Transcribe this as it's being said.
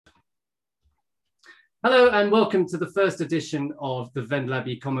Hello and welcome to the first edition of the Vendlab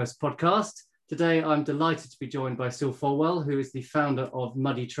e-commerce podcast. Today, I'm delighted to be joined by Steve Folwell, who is the founder of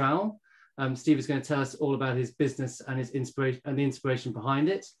Muddy Trowel. Steve is going to tell us all about his business and his inspiration and the inspiration behind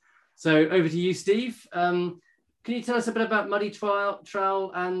it. So over to you, Steve. Can you tell us a bit about Muddy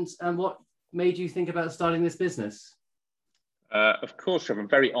Trowel and what made you think about starting this business? Of course, Trevor. I'm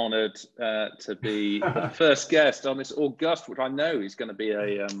very honoured to be the first guest on this august, which I know is going to be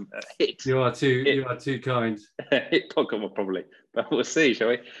a hit. You are too kind. Hit podcast, well, probably, but we'll see, shall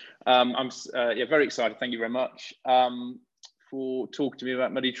we? I'm very excited. Thank you very much for talking to me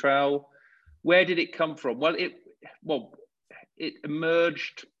about Muddy Trowel. Where did it come from? Well, it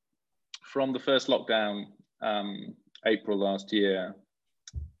emerged from the first lockdown, April last year.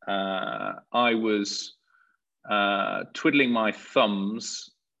 I was twiddling my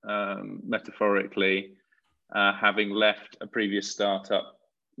thumbs, metaphorically, having left a previous startup,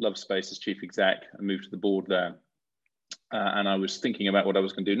 Lovespace, as chief exec, and moved to the board there. And I was thinking about what I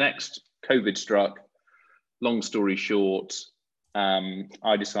was going to do next. COVID struck. Long story short,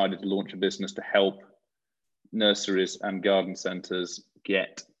 I decided to launch a business to help nurseries and garden centres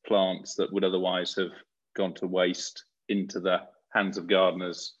get plants that would otherwise have gone to waste into the hands of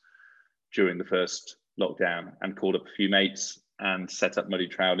gardeners during the first lockdown, and called up a few mates and set up Muddy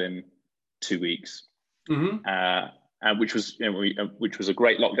Trowel in 2 weeks. And which was a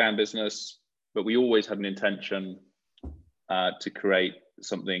great lockdown business, but we always had an intention to create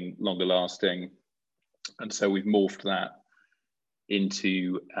something longer lasting, and so we've morphed that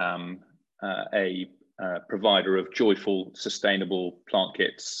into a provider of joyful, sustainable plant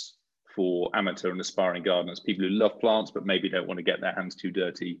kits for amateur and aspiring gardeners, people who love plants but maybe don't want to get their hands too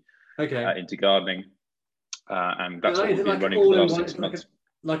dirty into gardening. And that's what we've been running for the last 6 months.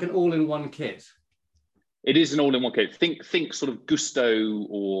 Like an all-in-one kit. It is an all-in-one kit. Think sort of Gusto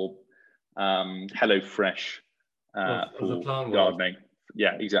or HelloFresh for gardening.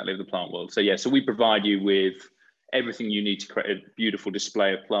 Yeah, exactly, the plant world. So we provide you with everything you need to create a beautiful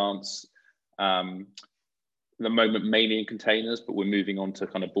display of plants. At the moment, mainly in containers, but we're moving on to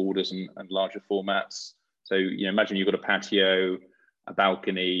kind of borders and larger formats. So imagine you've got a patio, a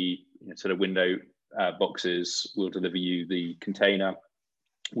balcony, sort of window boxes. We'll deliver you the container,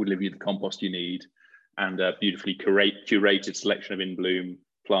 we'll deliver you the compost you need, and a beautifully curated selection of in-bloom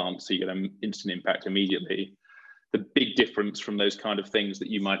plants, so you get an instant impact immediately. The big difference from those kind of things that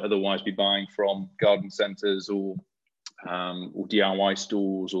you might otherwise be buying from garden centres or DIY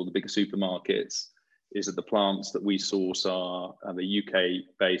stores or the bigger supermarkets is that the plants that we source are the UK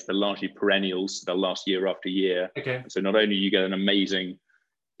based. They're largely perennials, so they'll last year after year. So not only you get an amazing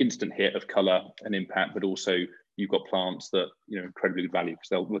instant hit of colour and impact, but also you've got plants that incredibly good value because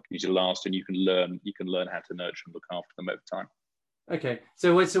they'll look easy to last, and you can learn how to nurture and look after them over time.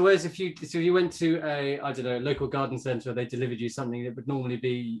 So whereas if you went to a local garden centre, they delivered you something that would normally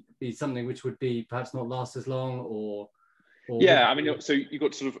be something which would be perhaps not last as long, or so you've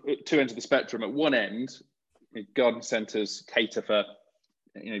got sort of two ends of the spectrum. At one end, garden centres cater for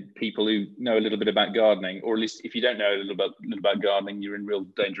people who know a little bit about gardening, or at least if you don't know a little about gardening, you're in real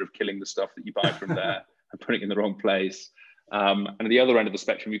danger of killing the stuff that you buy from there and putting it in the wrong place. And at the other end of the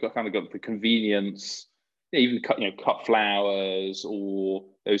spectrum, you've got the convenience, even cut flowers or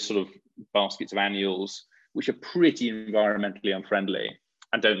those sort of baskets of annuals, which are pretty environmentally unfriendly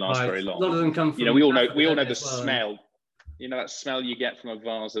and don't last very long. A lot of them come from we all know the smell. That smell you get from a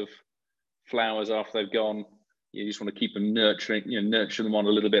vase of flowers after they've gone. You just want to keep them nurture them on a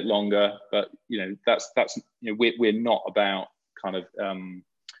little bit longer. But we're not about kind of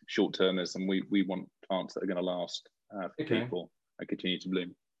short-termers, and we want plants that are going to last for people and continue to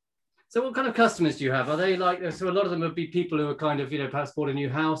bloom. So what kind of customers do you have? Are they so a lot of them would be people who are kind of perhaps bought a new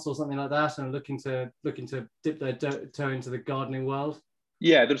house or something like that and looking to dip their toe into the gardening world?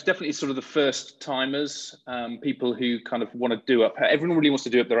 Yeah, there's definitely sort of the first timers, people who kind of want to do up. Everyone really wants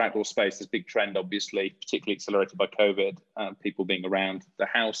to do up their outdoor space. There's a big trend, obviously, particularly accelerated by COVID. People being around the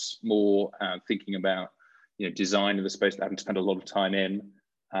house more, thinking about design of the space they haven't spent a lot of time in,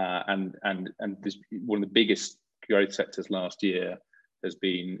 and there's one of the biggest growth sectors last year has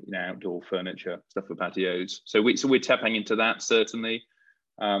been outdoor furniture, stuff for patios. So we're tapping into that, certainly.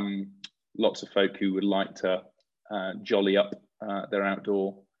 Lots of folk who would like to jolly up their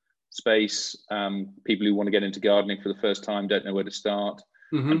outdoor space. People who want to get into gardening for the first time, don't know where to start.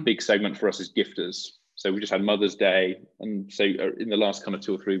 And a big segment for us is gifters. So we just had Mother's Day, and so in the last kind of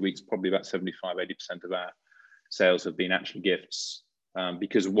 2 or 3 weeks, probably about 75-80% of our sales have been actually gifts,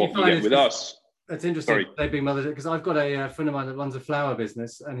 because of what you get with us. That's interesting. They being Mother's Day, because I've got a friend of mine that runs a flower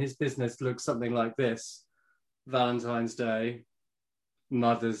business, and his business looks something like this: Valentine's Day,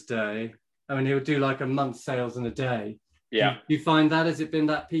 Mother's Day, I mean, he would do like a month's sales in a day. Yeah. Do you find that, has it been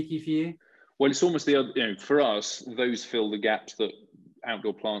that peaky for you? Well, it's almost the other, for us, those fill the gaps that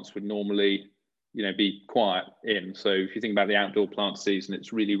outdoor plants would normally, be quiet in. So if you think about the outdoor plant season, it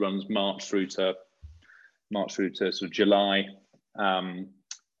really runs March through to sort of July. And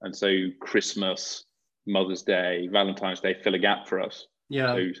so Christmas, Mother's Day, Valentine's Day fill a gap for us.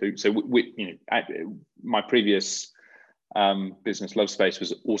 Yeah. So we my previous business, Love Space,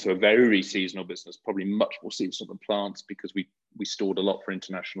 was also a very seasonal business, probably much more seasonal than plants, because we stored a lot for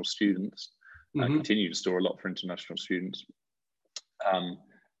international students, and continue to store a lot for international students.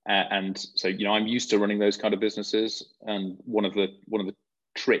 And so, I'm used to running those kind of businesses. And one of the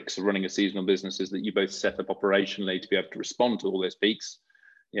tricks of running a seasonal business is that you both set up operationally to be able to respond to all those peaks.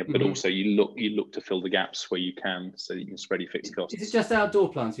 Yeah, but also you look to fill the gaps where you can, so that you can spread your fixed costs. Is it just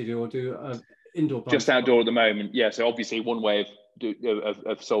outdoor plants you do, or do indoor plants? Just outdoor at the moment, yeah. So obviously one way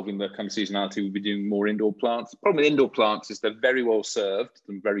of solving the kind of seasonality would be doing more indoor plants. The problem with indoor plants is they're very well served,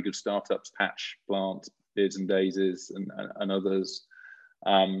 and very good startups, Patch Plant, Beards and Daisies, and others.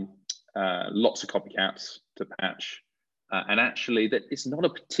 Lots of copycats to Patch, and actually that it's not a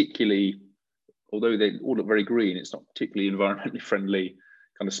particularly, although they all look very green, it's not particularly environmentally friendly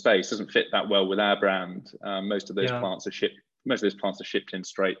kind of space. Doesn't fit that well with our brand. Most of those plants are shipped. Most of those plants are shipped in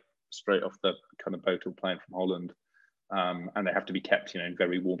straight off the kind of boat or plane from Holland, and they have to be kept, in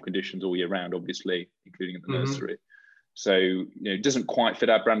very warm conditions all year round, obviously, including in the nursery. So it doesn't quite fit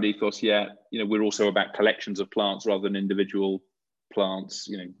our brand ethos yet. We're also about collections of plants rather than individual plants.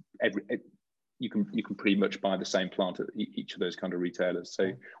 You can pretty much buy the same plant at each of those kind of retailers.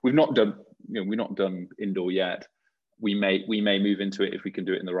 So we've not done indoor yet. We may move into it if we can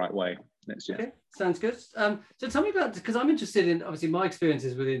do it in the right way next year. Okay, sounds good. So tell me about, because I'm interested in, obviously my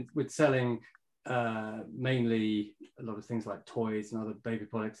experiences with selling mainly a lot of things like toys and other baby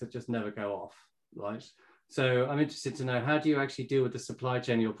products that just never go off, right? So I'm interested to know, how do you actually deal with the supply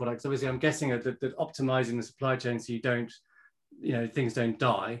chain of your products? Obviously, I'm guessing that optimizing the supply chain so you don't, things don't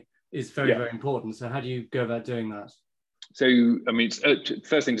die is very, very important. So how do you go about doing that? So, I mean,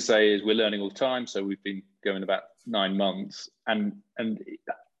 first thing to say is we're learning all the time. So we've been going about 9 months, and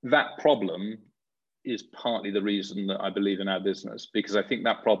that problem is partly the reason that I believe in our business, because I think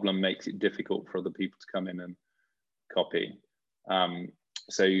that problem makes it difficult for other people to come in and copy.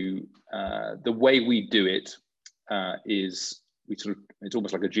 So the way we do it is it's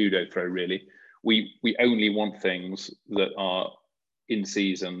almost like a judo throw, really. We only want things that are in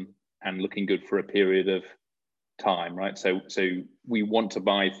season and looking good for a period of time, right? So we want to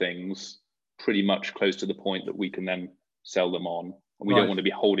buy things pretty much close to the point that we can then sell them on, and we don't want to be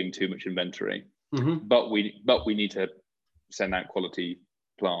holding too much inventory. But we need to send out quality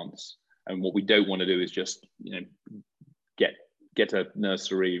plants, and what we don't want to do is just get a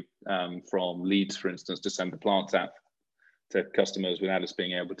nursery from Leeds, for instance, to send the plants out to customers without us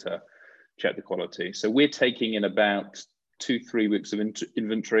being able to check the quality. So we're taking in about 2-3 weeks of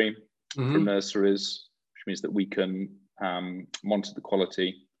inventory from nurseries, which means that we can monitor the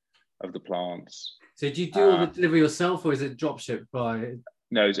quality of the plants. So do you do all the delivery yourself, or is it drop shipped by?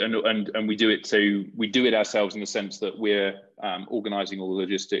 No, and we do it. So we do it ourselves in the sense that we're organising all the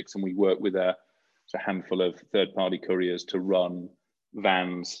logistics, and we work with a handful of third-party couriers to run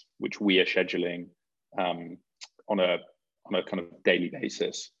vans, which we are scheduling on a kind of daily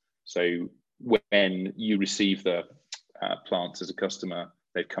basis. So when you receive the plants as a customer,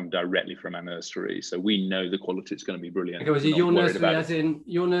 they've come directly from our nursery, so we know the quality is going to be brilliant. Okay, was it your nursery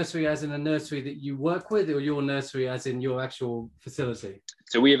as in a nursery that you work with, or your nursery as in your actual facility?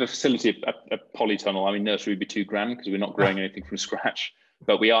 So we have a facility, a polytunnel. I mean, nursery would be too grand because we're not growing anything from scratch,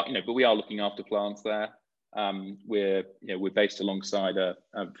 but we are looking after plants there. We're based alongside a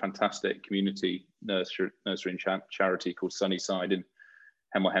fantastic community nursery and charity called Sunnyside in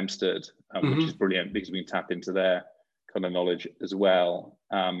Hemel Hempstead, which is brilliant because we can tap into their kind of knowledge as well,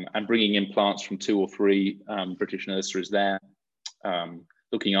 and bringing in plants from 2 or 3 British nurseries there,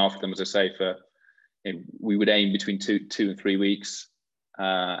 looking after them, as I say, we would aim between 2 and 3 weeks,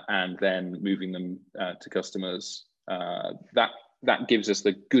 and then moving them to customers. That gives us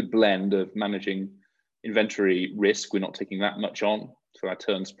the good blend of managing inventory risk. We're not taking that much on, so our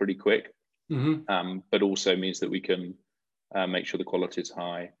turn's pretty quick, but also means that we can make sure the quality is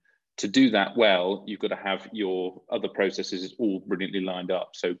high. To do that well, you've got to have your other processes all brilliantly lined up.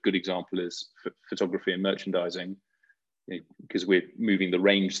 So a good example is photography and merchandising, because we're moving the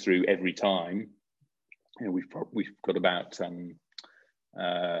range through every time. We've got about 30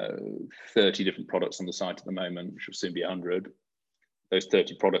 different products on the site at the moment, which will soon be 100. Those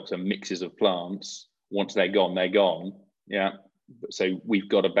 30 products are mixes of plants. Once they're gone, they're gone. Yeah. So we've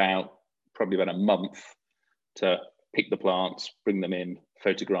got about probably about a month to pick the plants, bring them in,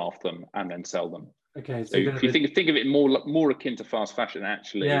 photograph them, and then sell them. Okay, so if you think of it more akin to fast fashion,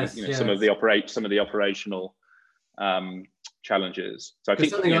 actually, yes, you know, some of the operational challenges. So I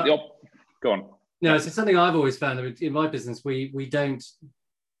think, you know, go on. No, it's something I've always found that in my business, we don't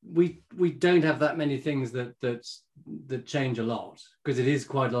have that many things that change a lot, because it is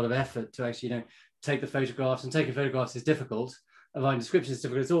quite a lot of effort to actually, you know, take the photographs, and taking photographs is difficult. Writing descriptions is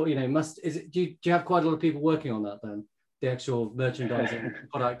difficult. It's all, you know, do you have quite a lot of people working on that then? The actual merchandising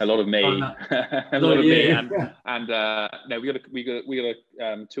product. A lot of me, a lot of me, and no, we got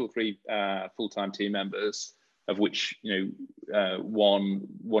 2 or 3 full-time team members, of which, you know,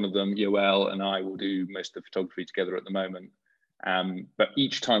 one of them, Yoel, and I will do most of the photography together at the moment. But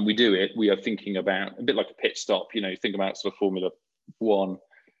each time we do it, we are thinking about, a bit like a pit stop, you know, think about sort of Formula One.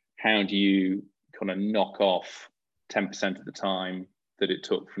 How do you kind of knock off 10% of the time that it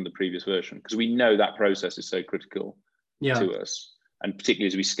took from the previous version? Because we know that process is so critical to us, and particularly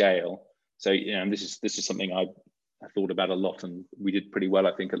as we scale. So, you know, and this is something I thought about a lot, and we did pretty well,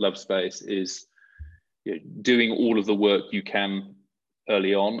 I think, at Lovespace, is, you know, doing all of the work you can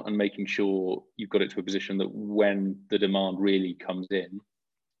early on, and making sure you've got it to a position that when the demand really comes in,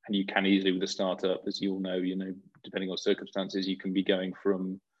 and you can easily with a startup, as you all know, you know, depending on circumstances, you can be going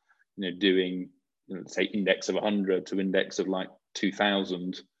from, you know, doing, you know, say index of 100 to index of like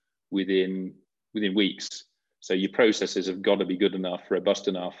 2000 within weeks. So your processes have got to be good enough, robust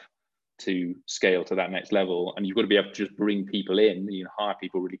enough to scale to that next level, and you've got to be able to just bring people in, you know, hire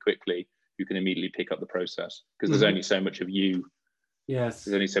people really quickly who can immediately pick up the process, because there's only so much of you. Yes,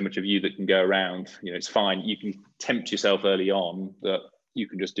 there's only so much of you that can go around. You know, it's fine. You can tempt yourself early on that you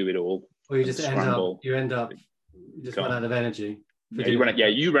can just do it all, or you just end up run out of energy. You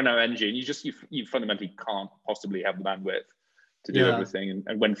run out of energy, and you fundamentally can't possibly have the bandwidth to do everything.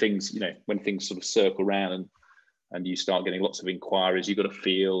 And when things, you know, when things sort of circle around and you start getting lots of inquiries, you've got a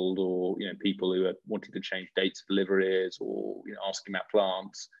field, or, you know, people who are wanting to change dates of deliveries, or, you know, asking about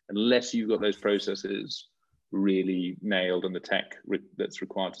plants, unless you've got those processes really nailed and the tech that's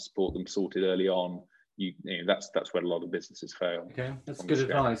required to support them sorted early on, you know, that's where a lot of businesses fail. Okay, that's good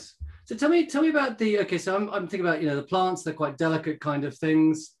advice. So tell me about so I'm thinking about, you know, the plants. They're quite delicate kind of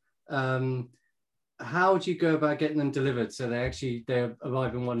things. How do you go about getting them delivered so they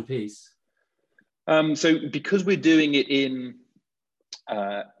arrive in one piece? So because we're doing it in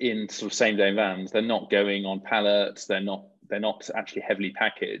sort of same day vans, they're not going on pallets. They're not actually heavily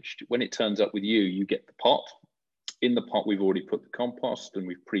packaged. When it turns up with you, you get the pot. In the pot, we've already put the compost, and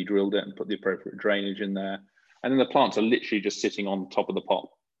we've pre-drilled it and put the appropriate drainage in there. And then the plants are literally just sitting on top of the pot.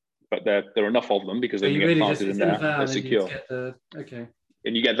 But there are enough of them, because then you get planted in there, they're secure.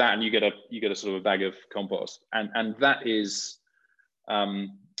 And you get that, and you get a sort of a bag of compost. And that is, I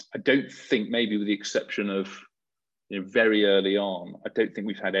don't think, maybe with the exception of, you know, very early on, I don't think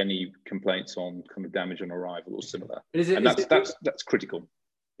we've had any complaints on kind of damage on arrival or similar. That's critical.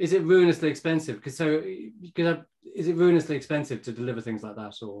 Is it ruinously expensive? Because is it ruinously expensive to deliver things like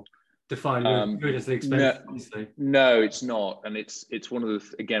that, or define ruinously expensive? No, it's not, and it's one of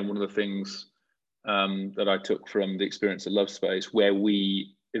the things that I took from the experience at Lovespace, where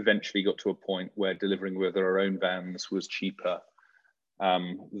we eventually got to a point where delivering with our own vans was cheaper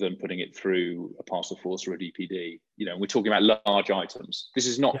than putting it through a parcel force or a DPD. You know, we're talking about large items. This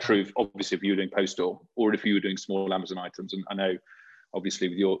is not true, obviously, if you were doing postal or if you were doing small Amazon items. And I know, obviously,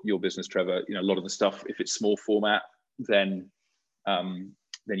 with your business, Trevor, you know, a lot of the stuff, if it's small format, then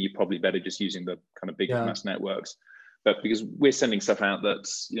you're probably better just using the kind of big mass networks. But because we're sending stuff out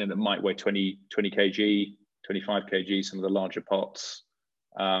that's, you know, that might weigh 20 kg, 25 kg, some of the larger pots,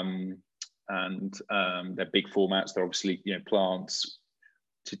 and they're big formats. They're obviously, you know, plants.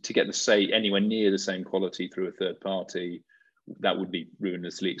 To get anywhere near the same quality through a third party, that would be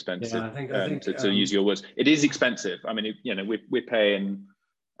ruinously expensive. Yeah, I think to use your words, it is expensive. I mean, you know, we're paying,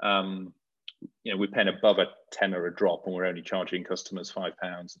 you know, we're paying above a tenner a drop, and we're only charging customers £5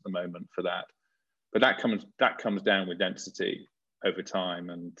 at the moment for that. But that comes down with density over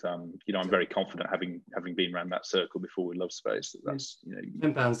time, and you know, I'm very confident, having been around that circle before with Lovespace, that's, you know,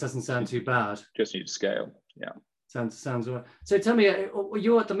 £10 doesn't sound too bad. Just need to scale. Yeah. Sounds right. So tell me,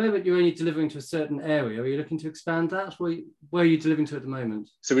 you're at the moment, you're only delivering to a certain area. Are you looking to expand that? Where are you delivering to at the moment?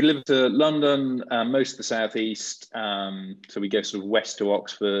 So we deliver to London, most of the southeast. So we go sort of west to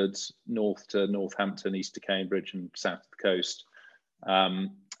Oxford, north to Northampton, east to Cambridge, and south to the coast. And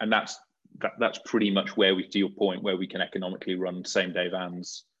that's pretty much where to your point, where we can economically run same day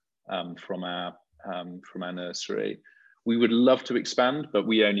vans from our nursery. We would love to expand, but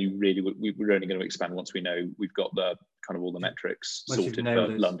we're only going to expand once we know we've got the kind of all the metrics sorted for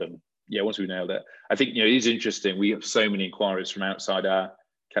London. once we nailed it, I think, it is interesting. We have so many inquiries from outside our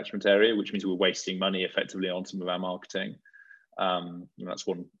catchment area, which means we're wasting money effectively on some of our marketing. And that's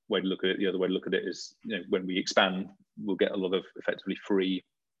one way to look at it. The other way to look at it is, when we expand, we'll get a lot of effectively free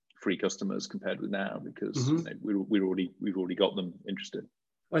customers compared with now, because we've already got them interested.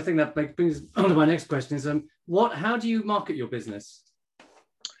 I think that brings on to my next question is, how do you market your business?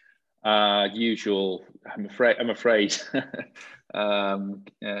 Usual, I'm afraid,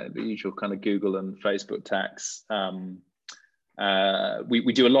 the usual kind of Google and Facebook tax.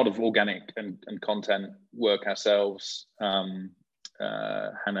 We do a lot of organic and content work ourselves. Hannah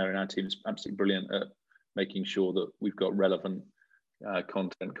and our team is absolutely brilliant at making sure that we've got relevant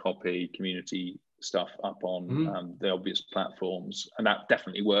content, copy, community stuff up on the obvious platforms, and that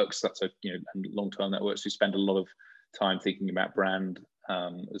definitely works. That's and long term that works. We spend a lot of time thinking about brand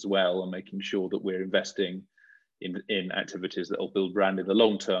as well, and making sure that we're investing in activities that will build brand in the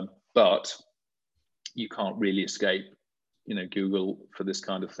long term. But you can't really escape Google for this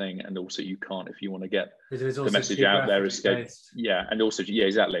kind of thing, and also you can't, if you want to get the message out there, escape. Yeah, and also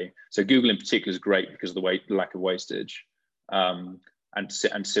exactly. So Google in particular is great because of the lack of wastage, and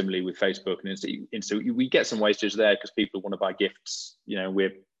similarly with Facebook and Insta, we get some wastage there because people want to buy gifts.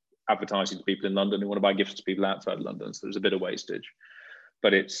 We're advertising to people in London who want to buy gifts to people outside London, so there's a bit of wastage.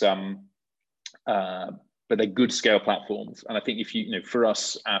 But it's but they're good scale platforms, and I think if for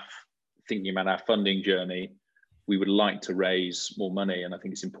us, thinking about our funding journey, we would like to raise more money, and I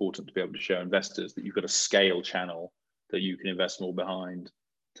think it's important to be able to show investors that you've got a scale channel that you can invest more behind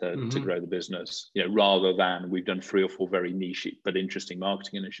to grow the business, rather than we've done 3 or 4 very niche but interesting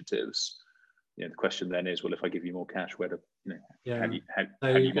marketing initiatives. The question then is, well, if I give you more cash, where do how do you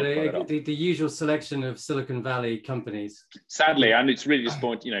the usual selection of Silicon Valley companies? Sadly, and it's really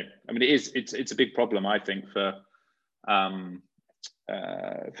disappointing. It's a big problem, I think, for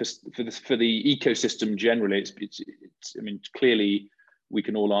the ecosystem generally. It's clearly we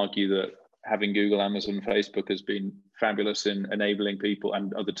can all argue that having Google, Amazon, Facebook has been fabulous in enabling people,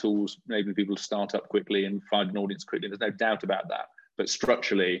 and other tools enabling people to start up quickly and find an audience quickly. There's no doubt about that. But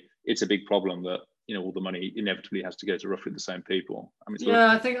structurally, it's a big problem that all the money inevitably has to go to roughly the same people. I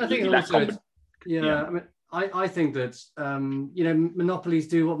think also I think that monopolies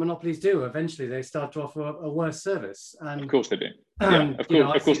do what monopolies do. Eventually, they start to offer a worse service, and of course they do. Of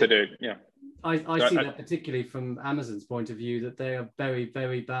course they do. Yeah, I see that particularly from Amazon's point of view, that they are very,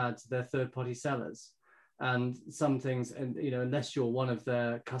 very bad to their third-party sellers, and some things, and unless you're one of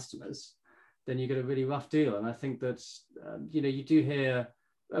their customers, then you get a really rough deal. And I think that you do hear.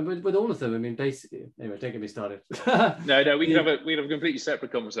 With all of them, basically. Anyway, don't get me started. No, we can have a completely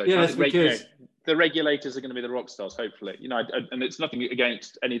separate conversation. Yes, the regulators are going to be the rock stars, hopefully. And it's nothing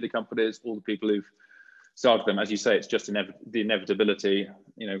against any of the companies, all the people who've started them. As you say, it's just the inevitability.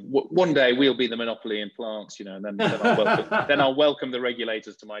 One day we'll be the monopoly in plants, and then I'll welcome the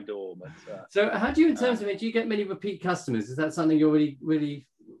regulators to my door. But, so, how do you, in terms of it, do you get many repeat customers? Is that something you're really, really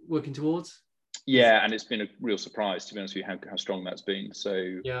working towards? Yeah, and it's been a real surprise, to be honest with you, how strong that's been.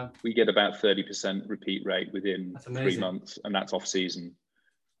 So we get about 30% repeat rate within 3 months, and that's off season.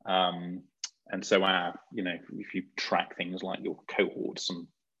 And so if you track things like your cohorts and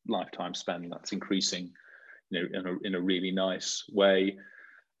lifetime spend, that's increasing, in a really nice way.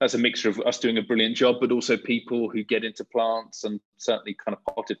 That's a mixture of us doing a brilliant job, but also people who get into plants, and certainly kind of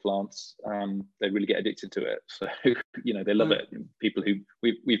potted plants, they really get addicted to it. So, they love it. People who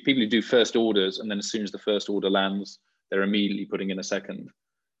do first orders, and then as soon as the first order lands, they're immediately putting in a second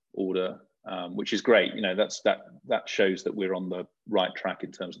order, which is great. That shows that we're on the right track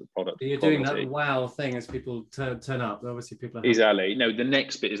in terms of the product. So you're doing that wow thing as people turn up. Obviously, people are exactly. The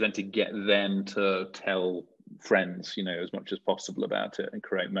next bit is then to get them to tell friends, as much as possible about it, and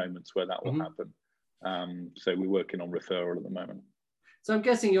create moments where that will happen. So we're working on referral at the moment. So I'm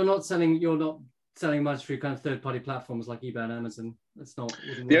guessing you're not selling much through kind of third-party platforms like eBay and Amazon. That's not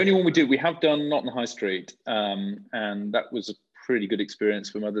the only one we do. We have done Not on the High Street, and that was a pretty good experience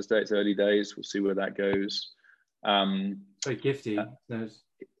for Mother's Day. It's early days. We'll see where that goes. Very gifty.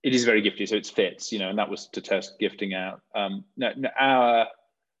 It is very gifty, so it's fits, and that was to test gifting out.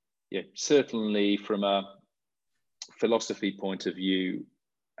 Certainly from a philosophy point of view,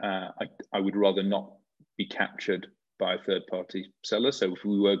 I would rather not be captured by a third-party seller. So if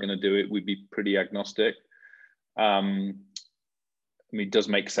we were going to do it, we'd be pretty agnostic. It does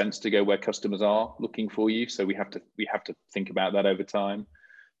make sense to go where customers are looking for you, so we have to think about that over time.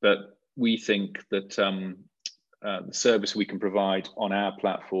 But we think that the service we can provide on our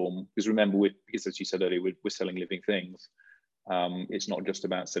platform, because remember, because as you said earlier, we're selling living things. It's not just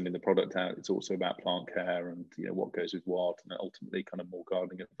about sending the product out, it's also about plant care and what goes with what, and ultimately kind of more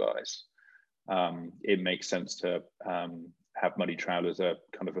gardening advice. It makes sense to have Muddy Trowel as a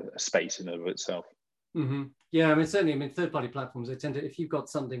kind of a space in and of itself. Mm-hmm. Yeah, I mean, certainly, I mean, third-party platforms, they tend to, if you've got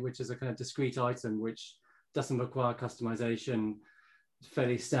something which is a kind of discrete item, which doesn't require customization,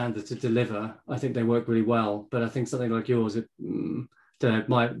 fairly standard to deliver, I think they work really well. But I think something like yours, it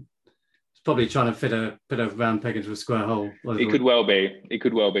might probably trying to fit a round peg into a square hole. It could well be. It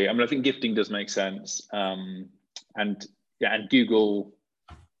could well be. I mean, I think gifting does make sense, and Google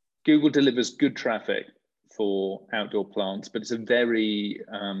delivers good traffic for outdoor plants, but it's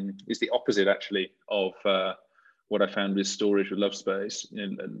it's the opposite actually of what I found with storage with Lovespace.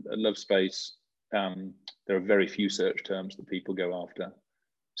 Lovespace, there are very few search terms that people go after: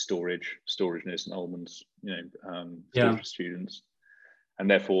 storage, storageness, and almonds. Storage for students, and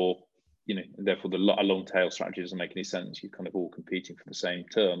therefore the long tail strategy doesn't make any sense. You're kind of all competing for the same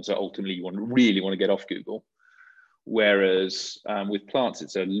term. So ultimately, you really want to get off Google. Whereas with plants,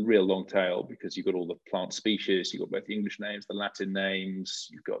 it's a real long tail because you've got all the plant species, you've got both the English names, the Latin names,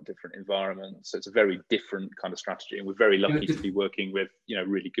 you've got different environments. So it's a very different kind of strategy. And we're very lucky to be working with,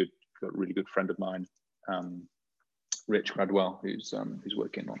 really good friend of mine, Rich Cradwell, who's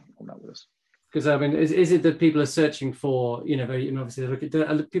working on that with us. Because I mean, is it that people are searching for, obviously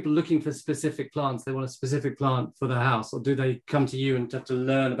are people looking for specific plants? They want a specific plant for their house, or do they come to you and have to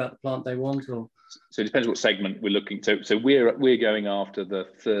learn about the plant they want? Or so it depends what segment we're looking to. So we're going after the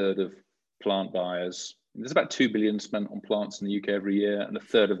third of plant buyers. There's about 2 billion spent on plants in the UK every year, and a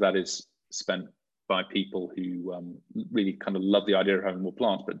third of that is spent by people who really kind of love the idea of having more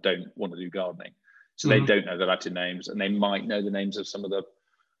plants but don't want to do gardening. So they don't know the Latin names, and they might know the names of some of the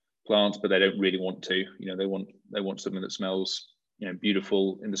plants, but they don't really want to. They want something that smells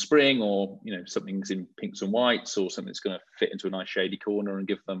beautiful in the spring, or something's in pinks and whites, or something that's going to fit into a nice shady corner and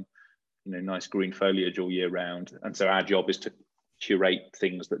give them nice green foliage all year round. And so our job is to curate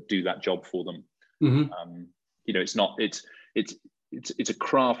things that do that job for them. It's a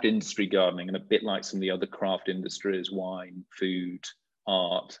craft industry, gardening, and a bit like some of the other craft industries, wine, food,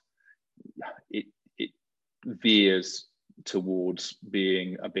 art, it veers towards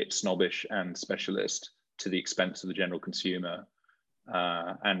being a bit snobbish and specialist to the expense of the general consumer.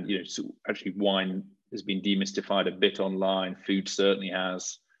 So actually wine has been demystified a bit online. Food certainly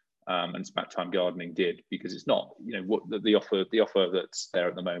has, and it's about time gardening did, because it's not, what the offer that's there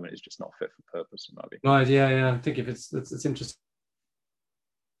at the moment is just not fit for purpose, in my view. Right, yeah. I think if it's interesting.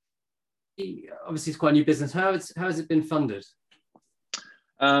 Obviously, it's quite a new business. How has it been funded?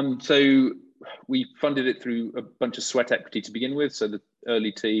 So we funded it through a bunch of sweat equity to begin with. So the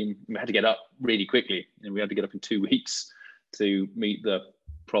early team, we had to get up really quickly, and we had to get up in 2 weeks to meet the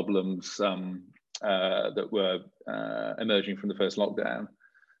problems that were emerging from the first lockdown.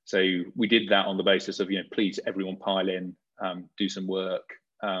 So we did that on the basis of, please everyone pile in, do some work.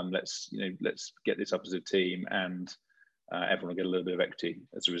 Let's get this up as a team, and everyone will get a little bit of equity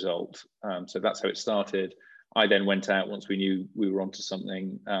as a result. So that's how it started. I then went out, once we knew we were onto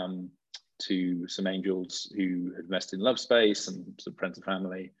something, to some angels who had invested in Lovespace and some friends and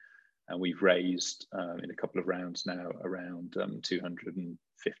family, and we've raised in a couple of rounds now around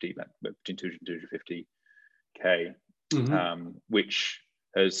 250, between 200 and 250k, which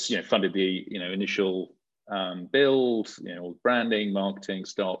has funded the initial build, all branding, marketing,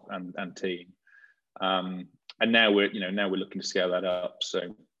 stock, and team, and now we're looking to scale that up.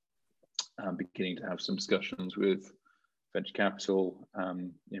 So I'm beginning to have some discussions with venture capital,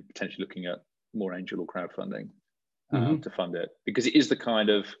 potentially looking at more angel or crowdfunding to fund it, because it is the kind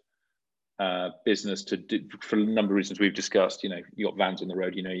of business to do, for a number of reasons we've discussed. You got vans on the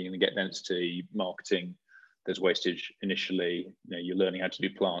road, you're going to get density, marketing, there's wastage initially, you're learning how to do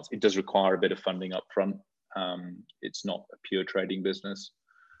plants. It does require a bit of funding up front. It's not a pure trading business.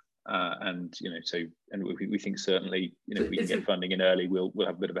 And we think certainly if we can get funding in early, we'll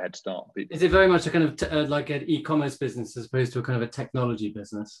have a bit of a head start. Is it very much a kind of like an e-commerce business as opposed to a kind of a technology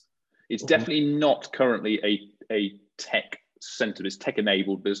business? It's definitely not currently a tech-centered, it's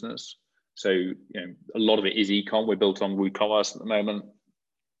tech-enabled business. So a lot of it is e-com. We're built on WooCommerce at the moment,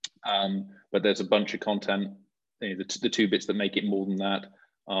 but there's a bunch of content. The two bits that make it more than that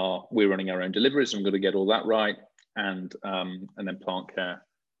are we're running our own deliveries, and we've got to get all that right, and then plant care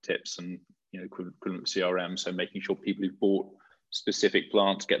tips and equivalent CRM. So making sure people who've bought specific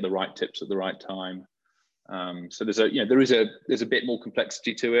plants get the right tips at the right time. So there's a bit more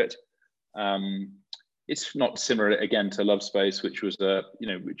complexity to it. It's not similar again to Lovespace, which was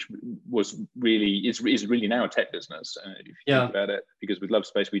is really now a tech business if you think about it, because with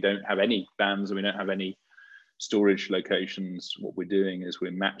Lovespace we don't have any vans and we don't have any storage locations, what we're doing is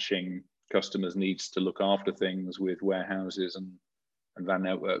we're matching customers' needs to look after things with warehouses and van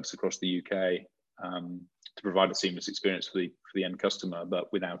networks across the UK, to provide a seamless experience for the end customer,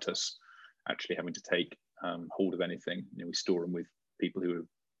 but without us actually having to take hold of anything. We store them with people who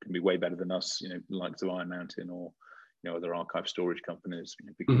can be way better than us, the likes of Iron Mountain or other archive storage companies,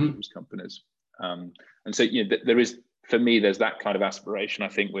 big companies. And so there is, for me, there's that kind of aspiration. I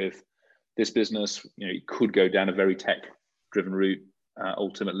think with this business, it could go down a very tech-driven route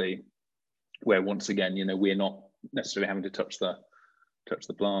ultimately, where once again, we're not necessarily having to touch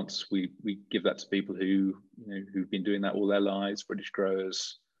the plants. We give that to people who've been doing that all their lives, British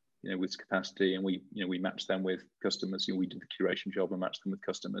growers, with capacity, and we match them with customers. We do the curation job and match them with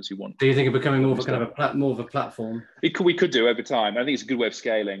customers who want. Do you think of becoming more of a kind of more of a platform? We could do over time. I think it's a good way of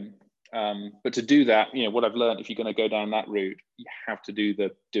scaling. But to do that, what I've learned, if you're going to go down that route, you have to do the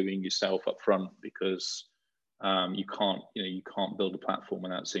doing yourself up front, because you can't build a platform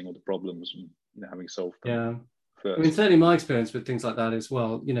without seeing all the problems and having solved them. Yeah. First. I mean, certainly my experience with things like that as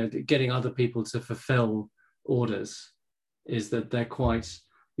well, getting other people to fulfill orders is that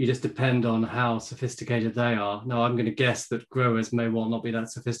you just depend on how sophisticated they are. Now, I'm going to guess that growers may well not be that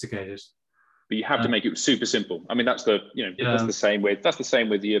sophisticated. But you have to make it super simple. I mean, that's that's the same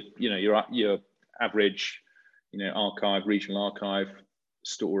with your average, archive, regional archive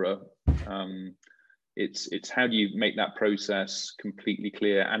storer. It's how do you make that process completely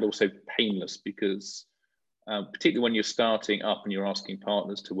clear and also painless, because particularly when you're starting up and you're asking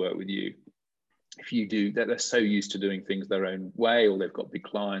partners to work with you, if you do that, they're so used to doing things their own way, or they've got big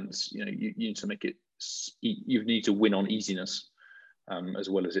clients, you need to make it, you need to win on easiness, as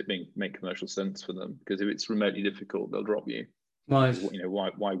well as it make commercial sense for them. Because if it's remotely difficult, they'll drop you. Right.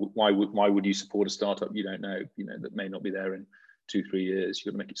 Why would you support a startup you don't know, that may not be there in 2-3 years?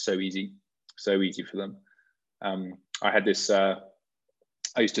 You've got to make it so easy for them. I had this. I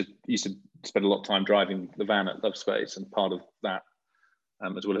used to spend a lot of time driving the van at Lovespace, and part of that,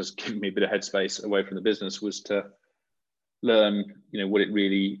 as well as giving me a bit of headspace away from the business, was to learn, what it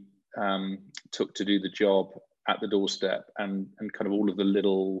really took to do the job at the doorstep, and kind of all of the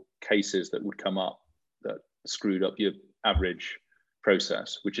little cases that would come up that screwed up your average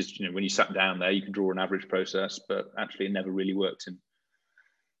process, which is, when you sat down there, you can draw an average process, but actually it never really worked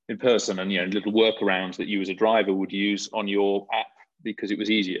in person. And, little workarounds that you as a driver would use on your app because it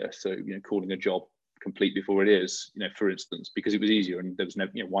was easier. So, calling a job complete before it is, for instance, because it was easier, and there was no,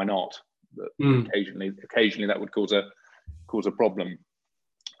 why not? But occasionally that would cause a problem.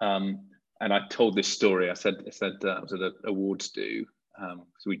 And I told this story. I said I was at an awards do,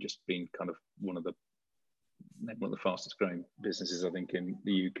 because we'd just been kind of one of the fastest growing businesses, I think, in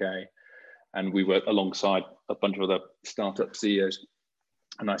the UK, and we were alongside a bunch of other startup CEOs.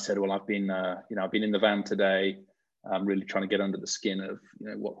 And I said, well, I've been in the van today. I'm really trying to get under the skin of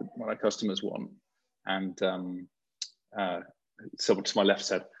what our customers want. And someone to my left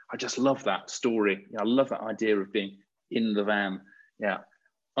said, I just love that story. I love that idea of being in the van. Yeah,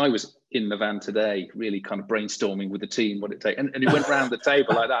 I was in the van today, really kind of brainstorming with the team what it takes. And it went around the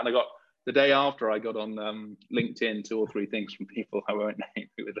table like that. And the day after, I got on LinkedIn 2 or 3 things from people I won't name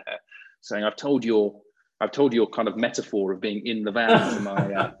who were there, saying, I've told your kind of metaphor of being in the van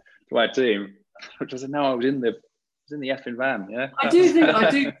to my team. Which I said, no, I was in the effing van. Yeah, I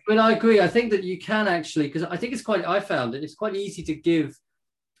do, but I agree. I think that you can actually, because I think I found it's quite easy to give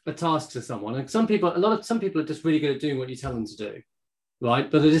a task to someone. And some people are just really good at doing what you tell them to do, right?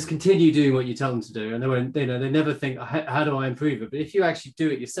 But they just continue doing what you tell them to do, and they never think, how do I improve it? But if you actually do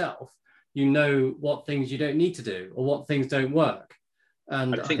it yourself, you know what things you don't need to do or what things don't work.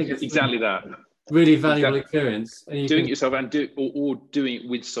 And I think it's exactly that. Really valuable experience. And doing it yourself and or doing it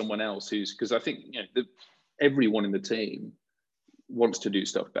with someone else because I think everyone in the team wants to do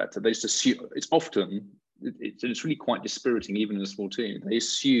stuff better. They just assume it's really quite dispiriting, even in a small team. They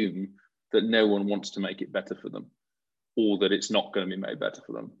assume that no one wants to make it better for them, or that it's not going to be made better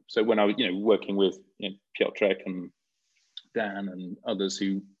for them. So when I was working with Piotrek and Dan and others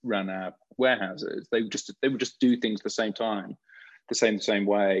who ran our warehouses, they would just do things the same time, the same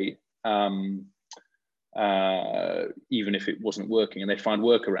way. Even if it wasn't working, and they'd find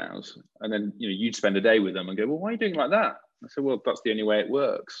workarounds, and then you'd spend a day with them and go, well, why are you doing like that? I said, well, that's the only way it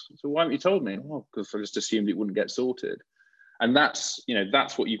works. So why haven't you told me? Well, because I just assumed it wouldn't get sorted. And that's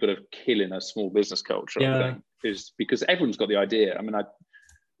what you've got to kill in a small business culture. I think, is because everyone's got the idea. I mean,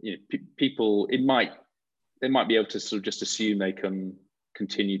 people they might be able to sort of just assume they can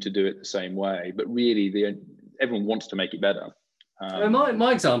continue to do it the same way, but really everyone wants to make it better.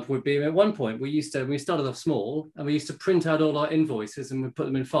 My example would be, at one point we started off small, and we used to print out all our invoices and we put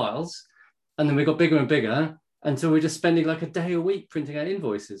them in files, and then we got bigger and bigger, until we're just spending like a day a week printing out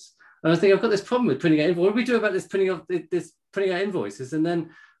invoices. And I think I've got this problem with printing out invoices. What do we do about this printing out invoices? And then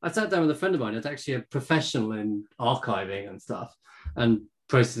I sat down with a friend of mine who's actually a professional in archiving and stuff and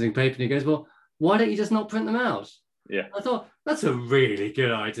processing paper. And he goes, well, why don't you just not print them out? Yeah. I thought, that's a really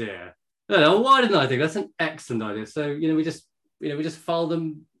good idea. No, why didn't I think that's an excellent idea? So, we just file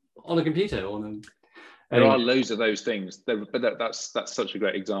them on a computer. There are loads of those things, but that's such a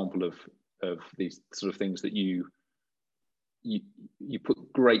great example of these sort of things that you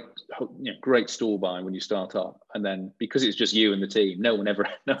put great store by when you start up, and then because it's just you and the team, no one ever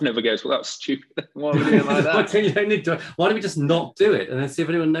goes, well, that's stupid. Why are we doing like that? Why don't we just not do it and then see if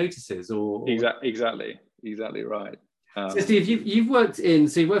anyone notices? Or exactly right. So Steve, you worked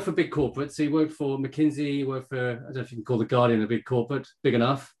for big corporates. So you worked for McKinsey. You worked for, I don't know if you can call the Guardian a big corporate, big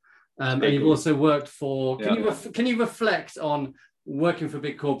enough. And you've also worked for. Can you reflect on working for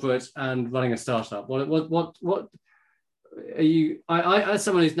big corporates and running a startup? What are you? I as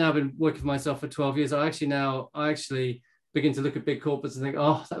someone who's now been working for myself for 12 years, I actually begin to look at big corporates and think,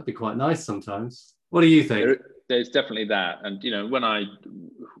 oh, that'd be quite nice sometimes. What do you think? There's definitely that, and when I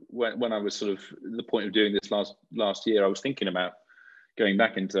was sort of at the point of doing this last year, I was thinking about going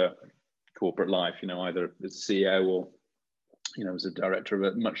back into corporate life, either as a CEO or as a director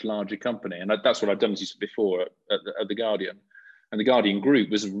of a much larger company, and that's what I've done, as you said before, at the Guardian. And the Guardian Group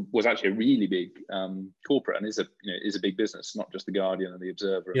was actually a really big corporate, and is a big business, not just the Guardian and the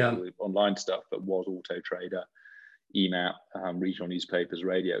Observer and all the online stuff, but was Auto Trader, EMAP, regional newspapers,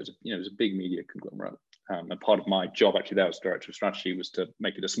 radio. It was a big media conglomerate. And part of my job actually there as director of strategy was to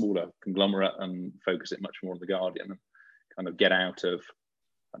make it a smaller conglomerate and focus it much more on the Guardian and kind of get out of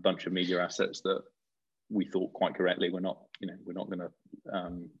a bunch of media assets that we thought quite correctly we're not going to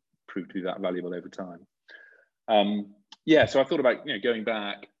prove to be that valuable over time. So I thought about going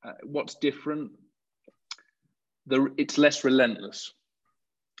back. What's different? It's less relentless.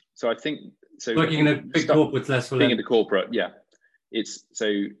 So I think working in a big corporate's less relentless. Being in the corporate, yeah, it's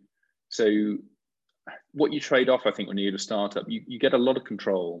so. What you trade off, I think, when you're a startup, you get a lot of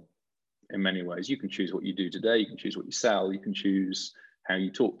control in many ways. You can choose what you do today. You can choose what you sell. You can choose how you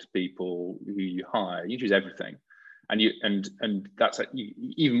talk to people, who you hire. You choose everything, and that's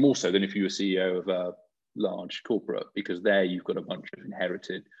even more so than if you were CEO of a large corporate, because there you've got a bunch of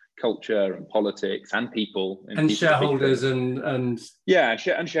inherited culture and politics and people and shareholders and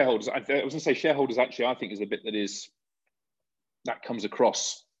shareholders. I was going to say shareholders. Actually, I think is a bit that comes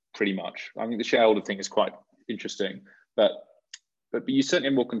across pretty much. I think the shareholder thing is quite interesting, but you certainly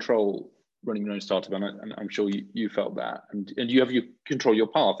have more control running your own startup, and I'm sure you felt that, and you have control your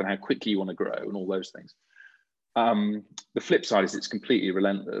path and how quickly you want to grow and all those things. The flip side is it's completely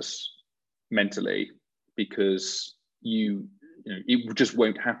relentless mentally, because it just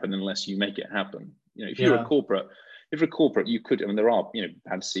won't happen unless you make it happen. If you're a corporate, you could. I mean, there are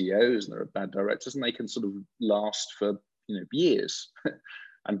bad CEOs and there are bad directors, and they can sort of last for years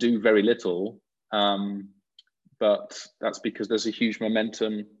and do very little. But that's because there's a huge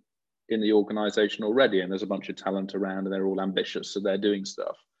momentum in the organization already, and there's a bunch of talent around, and they're all ambitious, so they're doing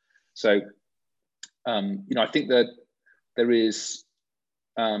stuff. So, I think that there's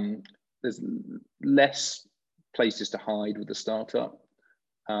less places to hide with the startup.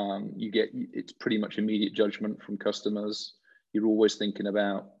 It's pretty much immediate judgment from customers. You're always thinking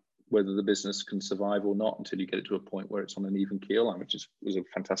about whether the business can survive or not until you get it to a point where it's on an even keel, which was a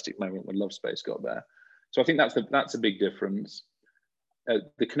fantastic moment when Lovespace got there. So I think that's a big difference.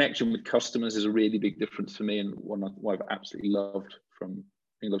 The connection with customers is a really big difference for me, and one I've absolutely loved from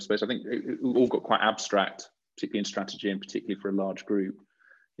Lovespace. I think it all got quite abstract, particularly in strategy and particularly for a large group.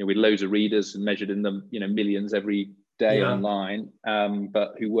 With loads of readers and measured in the millions every day online.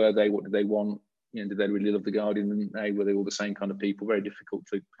 But who were they? What did they want? Did they really love the Guardian? And were they all the same kind of people? Very difficult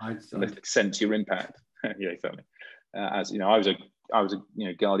to sense your impact. Yeah, exactly. I was a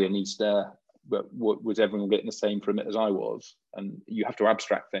Guardianista, but was everyone getting the same from it as I was? And you have to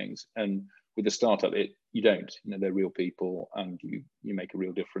abstract things. And with a startup, you don't. They're real people, and you make a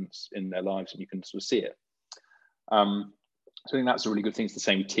real difference in their lives, and you can sort of see it. So I think that's a really good thing. It's the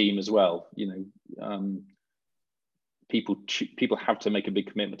same team as well. People have to make a big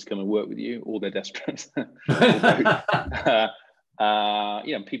commitment to come and work with you, or they're desperate.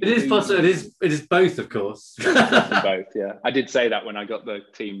 People. It is possible. It is both, of course. Both, yeah. I did say that when I got the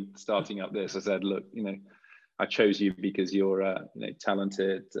team starting up this. I said, look, I chose you because you're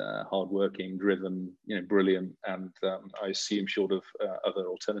talented, hardworking, driven, brilliant, and I assume short of other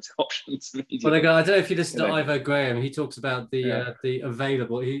alternative options. Well, I don't know if you listen to Ivo Graham. He talks about the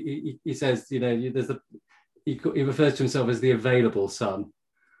available. He says there's he refers to himself as the available son.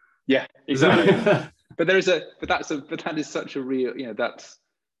 Yeah, exactly. But that is such a real, that's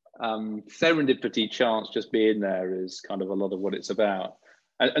serendipity, chance, just being there is kind of a lot of what it's about.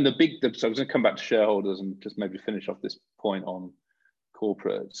 And so I was going to come back to shareholders and just maybe finish off this point on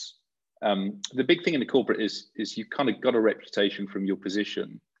corporates. The big thing in the corporate is you kind of got a reputation from your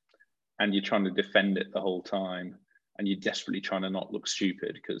position, and you're trying to defend it the whole time, and you're desperately trying to not look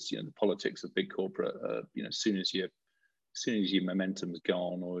stupid, because the politics of big corporate, as soon as your momentum's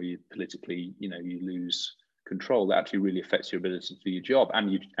gone, or you politically, you lose control, that actually really affects your ability to do your job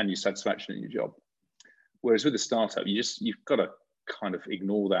and your satisfaction in your job. Whereas with a startup, you've got to kind of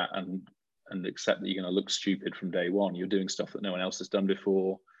ignore that and accept that you're going to look stupid from day one. You're doing stuff that no one else has done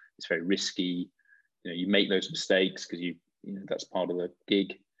before. It's very risky. You make those mistakes because that's part of the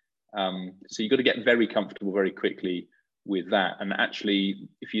gig. So you've got to get very comfortable very quickly with that. And actually,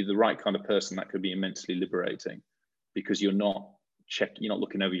 if you're the right kind of person, that could be immensely liberating, because you're not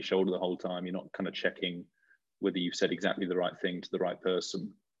looking over your shoulder the whole time. You're not kind of checking whether you've said exactly the right thing to the right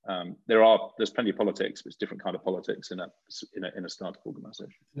person. There's plenty of politics, but it's different kind of politics in a startup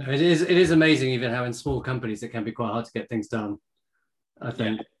organization. No, it is amazing even how in small companies it can be quite hard to get things done, I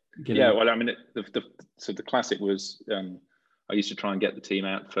think. Yeah, well, I mean, the classic was, I used to try and get the team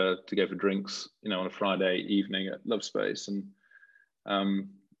out to go for drinks, on a Friday evening at Love Space, and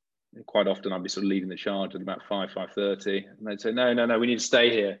quite often I'd be sort of leading the charge at about 5:30, and they'd say, no, we need to stay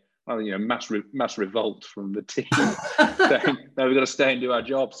here. Well, mass revolt from the team saying, no, we've got to stay and do our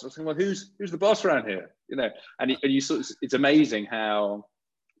jobs. So I was thinking, well, who's the boss around here? And you sort of, it's amazing how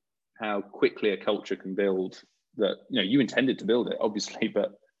quickly a culture can build that. You intended to build it, obviously,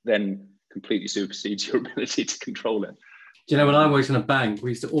 but then completely supersedes your ability to control it. Do you know, when I worked in a bank,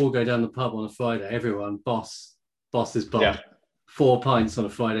 we used to all go down the pub on a Friday. Everyone, boss's boss, 4 pints on a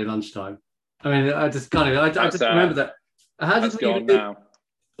Friday lunchtime. I mean, I just remember that. How did we even do? Now.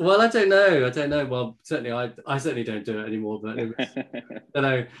 Well, I don't know. Well, certainly I certainly don't do it anymore. But I don't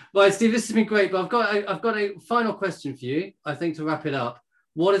know. Right, Steve, this has been great. But I've got a final question for you. I think, to wrap it up,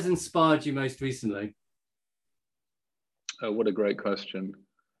 what has inspired you most recently? Oh, what a great question.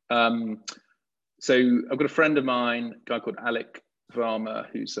 So I've got a friend of mine, a guy called Alec Varma,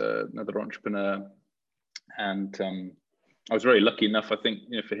 who's another entrepreneur, and I was very lucky enough, I think,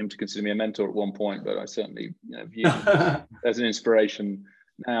 for him to consider me a mentor at one point, but I certainly view him as an inspiration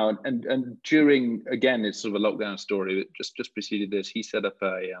now. And during, again, it's sort of a lockdown story that just preceded this. He set up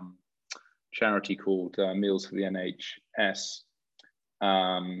a charity called Meals for the NHS,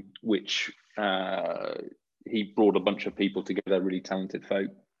 which he brought a bunch of people together, really talented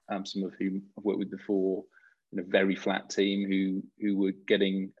folk, some of whom I've worked with before, in a very flat team who were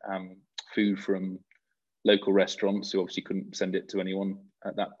getting food from local restaurants who obviously couldn't send it to anyone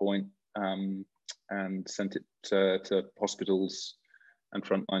at that point, and sent it to hospitals and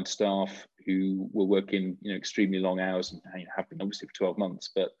frontline staff who were working, extremely long hours, and have been obviously for 12 months,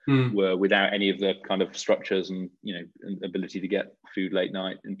 but were without any of the kind of structures and and ability to get food late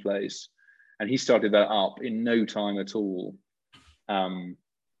night in place. And he started that up in no time at all, and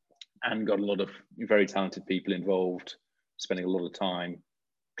got a lot of very talented people involved, spending a lot of time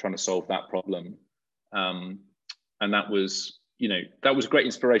trying to solve that problem. And that was great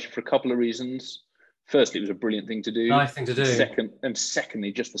inspiration for a couple of reasons. Firstly, it was a brilliant thing to do. Nice thing to do.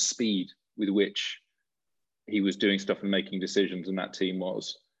 Secondly, just the speed with which he was doing stuff and making decisions, and that team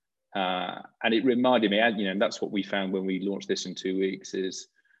was. And it reminded me, and that's what we found when we launched this in 2 weeks, is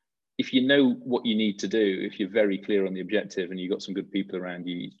if you know what you need to do, if you're very clear on the objective and you've got some good people around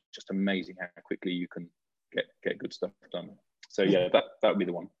you, it's just amazing how quickly you can get good stuff done. So yeah, that would be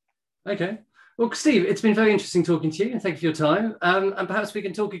the one. Okay. Well, Steve, it's been very interesting talking to you, and thank you for your time. And perhaps we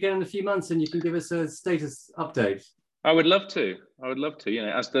can talk again in a few months, and you can give us a status update. I would love to.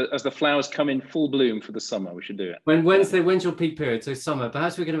 As the flowers come in full bloom for the summer, we should do it. When's your peak period? So summer.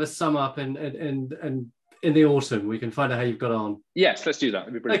 Perhaps we can have a sum up and in the autumn. We can find out how you've got on. Yes, let's do that.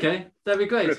 That'd be brilliant. Okay, that'd be great.